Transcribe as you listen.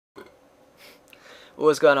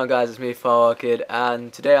What's going on, guys? It's me, Far Kid,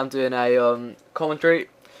 and today I'm doing a commentary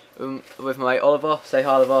with my mate Oliver. Say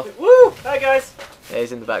hi, Oliver. Woo! Hi, guys. Yeah,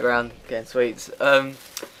 he's in the background getting sweets. I'm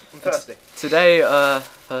thirsty. Today,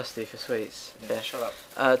 thirsty for sweets. Yeah, shut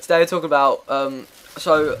up. Today we're talking about.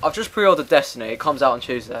 So I've just pre-ordered Destiny. It comes out on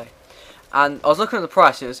Tuesday, and I was looking at the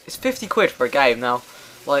price, and it's 50 quid for a game now.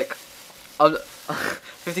 Like,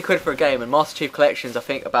 50 quid for a game, and Master Chief Collection's I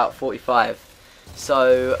think about 45.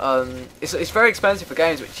 So it's very expensive for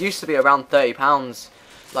games, which used to be around £30,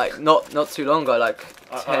 like not too long ago, like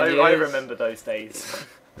 10 years. I remember those days.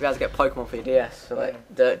 We had to get Pokemon for your DS for like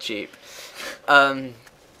dirt cheap.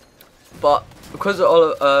 But because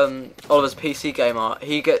Oliver's PC gamer,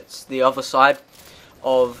 he gets the other side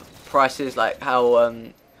of prices, like how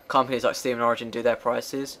companies like Steam and Origin do their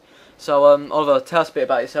prices. So Oliver, tell us a bit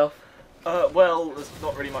about yourself. Well, there's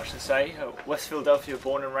not really much to say. West Philadelphia,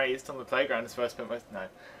 born and raised on the playground, is where I spent most. No,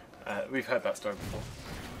 we've heard that story before.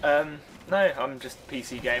 No, I'm just a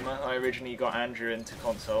PC gamer. I originally got Andrew into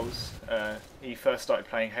consoles. He first started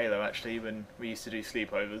playing Halo actually when we used to do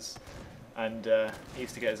sleepovers, and he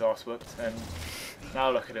used to get his arse whooped. And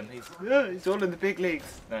now look at him, he's all in the big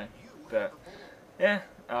leagues. No, but yeah,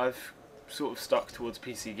 I've sort of stuck towards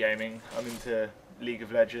PC gaming. I'm into League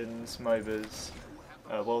of Legends, MOBAs.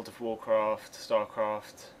 World of Warcraft,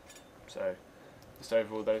 StarCraft, so just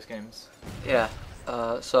overall those games. Yeah.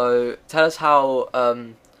 So tell us how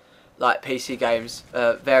like PC games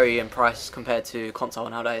vary in price compared to console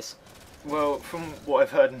nowadays. Well, from what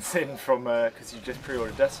I've heard and seen from because you just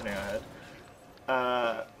pre-ordered Destiny, I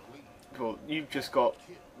heard. Well, you've just got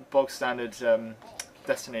bog standard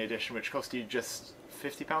Destiny edition, which cost you just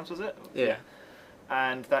 £50, was it? Yeah.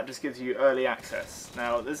 And that just gives you early access.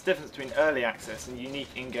 Now, there's a difference between early access and unique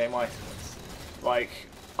in-game items. Like,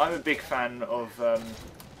 I'm a big fan of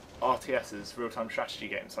RTSs, real-time strategy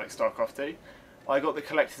games, like StarCraft 2. I got the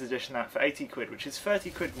collector's edition that for 80 quid, which is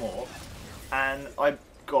 30 quid more, and I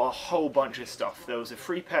got a whole bunch of stuff. There was a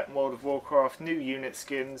free pet in World of Warcraft, new unit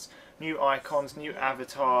skins, new icons, new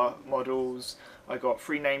avatar models. I got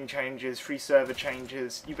free name changes, free server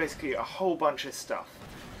changes. You basically get a whole bunch of stuff.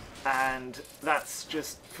 And that's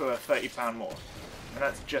just for £30 more, and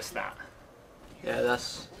that's just that. Yeah,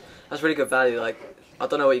 that's really good value. Like, I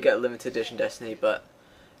don't know what you get at limited edition Destiny, but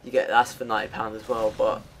you get that's for £90 as well.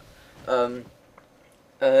 But I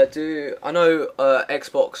know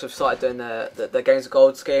Xbox have started doing their Games of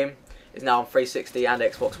Gold scheme is now on 360 and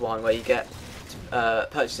Xbox One, where you get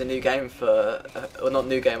purchase a new game for or not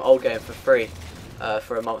new game, old game for free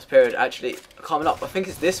for a month's period. Actually, coming up, I think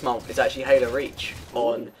it's this month. It's actually Halo Reach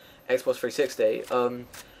on Xbox 360.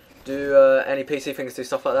 Do any PC things do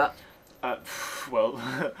stuff like that? Well,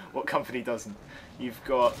 what company doesn't? You've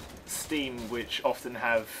got Steam, which often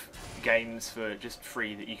have games for just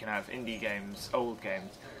free that you can have, indie games, old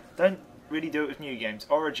games. Don't really do it with new games.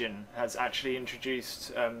 Origin has actually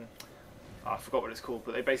introduced, I forgot what it's called,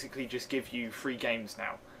 but they basically just give you free games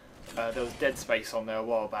now. There was Dead Space on there a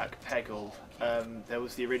while back, Peggle. There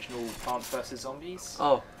was the original Plants vs Zombies.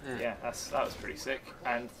 Oh, yeah, that was pretty sick.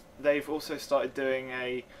 And they've also started doing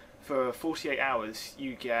for 48 hours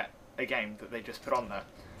you get a game that they just put on there.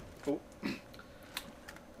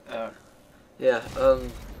 Oh. Yeah,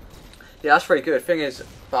 that's pretty good. Thing is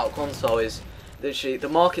about console is literally the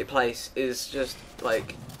marketplace is just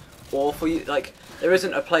like awful. Like, there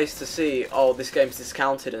isn't a place to see, oh, this game's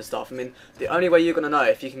discounted and stuff. I mean, the only way you're gonna know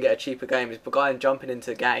if you can get a cheaper game is by going jumping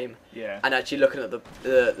into a game, and actually looking at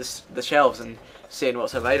the shelves and seeing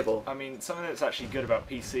what's available. I mean, something that's actually good about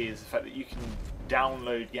PC is the fact that you can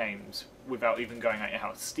download games without even going out your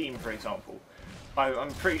house. Steam, for example.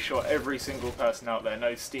 I'm pretty sure every single person out there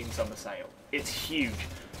knows Steam Summer Sale. It's huge.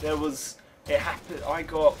 It happened. I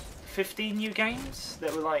got 15 new games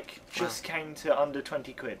that were like just came to under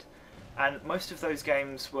 20 quid. And most of those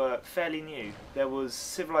games were fairly new. There was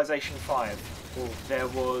Civilization 5. There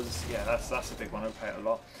was, yeah, that's a big one. I play it a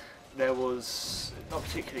lot. There was, not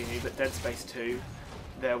particularly new, but Dead Space 2.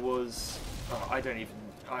 There was, I can't even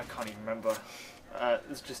remember.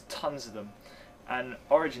 There's just tons of them. And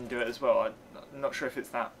Origin do it as well. I'm not sure if it's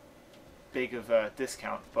that big of a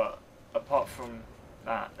discount, but apart from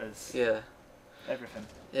that, there's everything.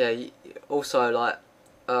 Yeah, also like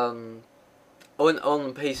on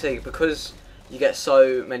PC, because you get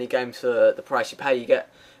so many games for the price you pay,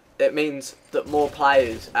 it means that more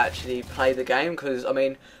players actually play the game. Because I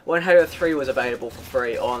mean, when Halo 3 was available for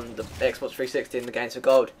free on the Xbox 360 and the Games of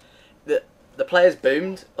Gold, the players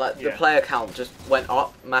boomed. Like, the player count just went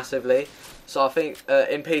up massively. So I think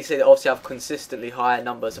in PC they obviously have consistently higher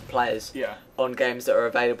numbers of players on games that are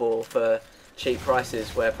available for cheap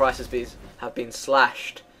prices, where prices have been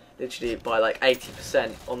slashed literally by like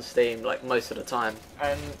 80% on Steam, like most of the time.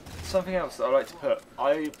 And something else that I like to put,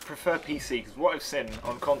 I prefer PC because what I've seen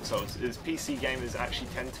on consoles is PC gamers actually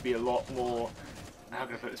tend to be a lot more, how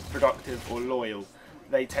can I put this, productive or loyal.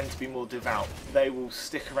 They tend to be more devout. They will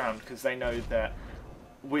stick around because they know that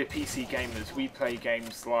we're PC gamers. We play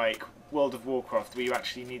games like World of Warcraft where you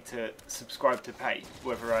actually need to subscribe to pay,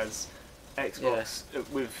 whereas Xbox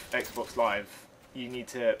with Xbox Live you need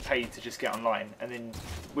to pay to just get online, and then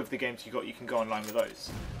with the games you got you can go online with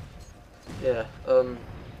those. Yeah.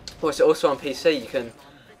 Also on PC you can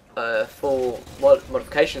full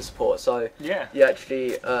modification support. So yeah, you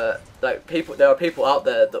actually like there are people out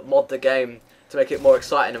there that mod the game to make it more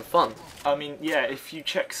exciting and fun. I mean, yeah, if you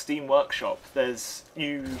check Steam Workshop,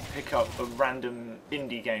 you pick up a random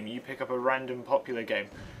indie game, you pick up a random popular game,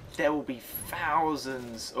 there will be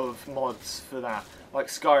thousands of mods for that. Like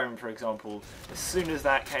Skyrim, for example, as soon as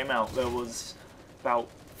that came out, there was about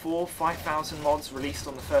 4,000 or 5,000 mods released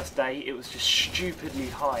on the first day. It was just stupidly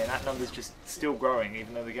high, and that number's just still growing,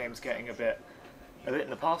 even though the game's getting a bit in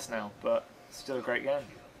the past now, but still a great game.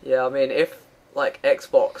 Yeah, I mean, if like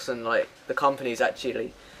Xbox and like the companies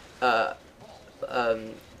actually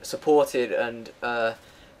supported and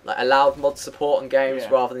like allowed mod support on games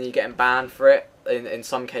rather than you getting banned for it in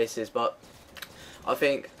some cases, but I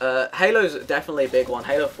think Halo's definitely a big one.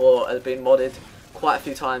 Halo 4 has been modded quite a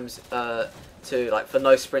few times to like for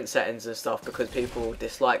no sprint settings and stuff because people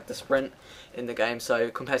dislike the sprint in the game. So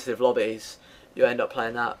competitive lobbies, you end up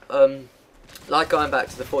playing that. Like going back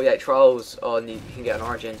to the 48 trials you can get an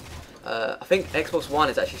Origin. I think Xbox One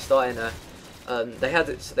is actually starting a. They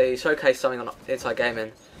showcased something on Inside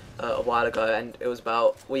Gaming a while ago, and it was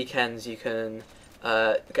about weekends you can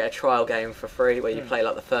get a trial game for free where you play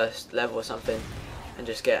like the first level or something, and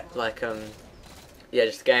just get like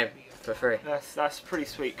just a game for free. That's pretty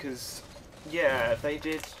sweet because they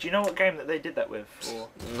did. Do you know what game that they did that with? Or?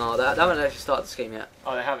 No, they haven't actually started the scheme yet.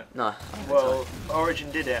 Oh, they haven't. No. Well, Origin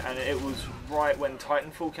did it, and it was right when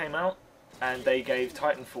Titanfall came out. And they gave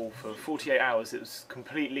Titanfall for 48 hours. It was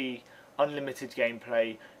completely unlimited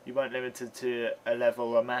gameplay. You weren't limited to a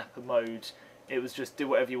level, a map, a mode. It was just do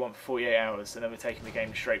whatever you want for 48 hours, and then we're taking the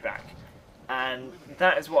game straight back. And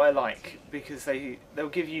that is what I like, because they'll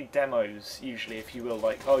give you demos, usually, if you will,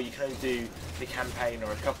 like, oh, you can only do the campaign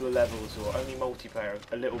or a couple of levels or only multiplayer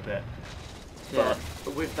a little bit. Yeah.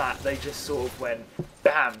 But with that, they just sort of went,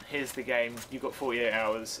 bam, here's the game, you've got 48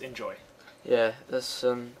 hours, enjoy. Yeah, that's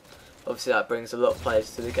obviously that brings a lot of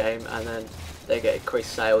players to the game, and then they get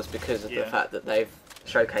increased sales because of the fact that they've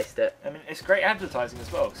showcased it. I mean, it's great advertising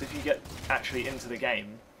as well, because if you get actually into the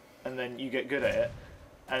game, and then you get good at it,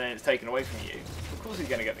 and then it's taken away from you, of course you're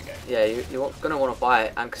going to get the game. Yeah, you're going to want to buy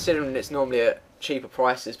it, and considering it's normally at cheaper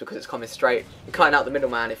prices because it's coming straight, you're cutting out the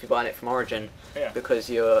middleman if you're buying it from Origin, because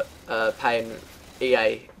you're paying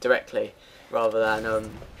EA directly rather than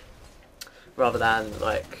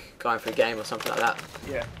like going through a game or something like that.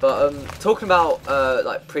 Yeah. But talking about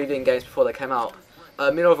like previewing games before they came out, me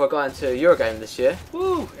and Oliver are going to Eurogame this year.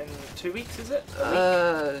 Woo! In 2 weeks, is it?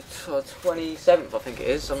 27th, I think it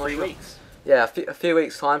is. I'm not 3 sure. weeks. Yeah, a few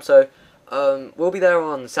weeks time. So we'll be there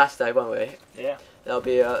on Saturday, won't we? Yeah. There'll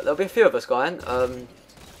be a few of us going.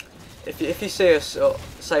 If you see us,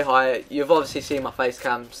 say hi. You've obviously seen my face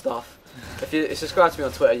cam stuff. If you subscribe to me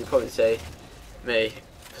on Twitter, you probably see me.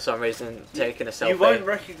 For some reason, taking a selfie. You won't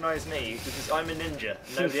recognise me because I'm a ninja.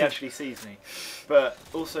 Nobody actually sees me. But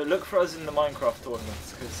also look for us in the Minecraft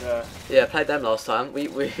tournaments because played them last time. We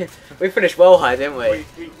finished well high, didn't we?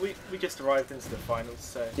 We just arrived into the finals.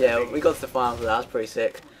 So yeah, we got to the finals. That was pretty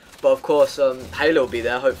sick. But of course, Halo will be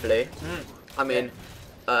there hopefully. I mean,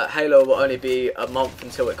 Halo will only be a month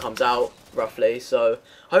until it comes out roughly. So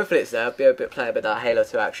hopefully it's there. Play a bit of that Halo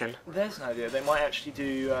 2 action. There's an idea. They might actually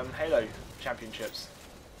do Halo championships.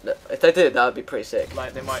 If they did, that would be pretty sick.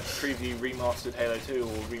 Like they might preview remastered Halo 2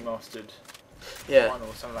 or remastered 1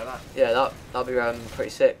 or something like that. Yeah, that'd be pretty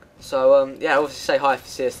sick. So obviously say hi if you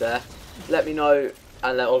see us there. Let me know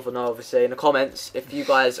and let Oliver know obviously in the comments if you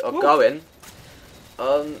guys are going.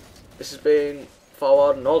 This has been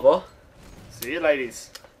Farward and Oliver. See you, ladies.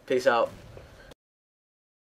 Peace out.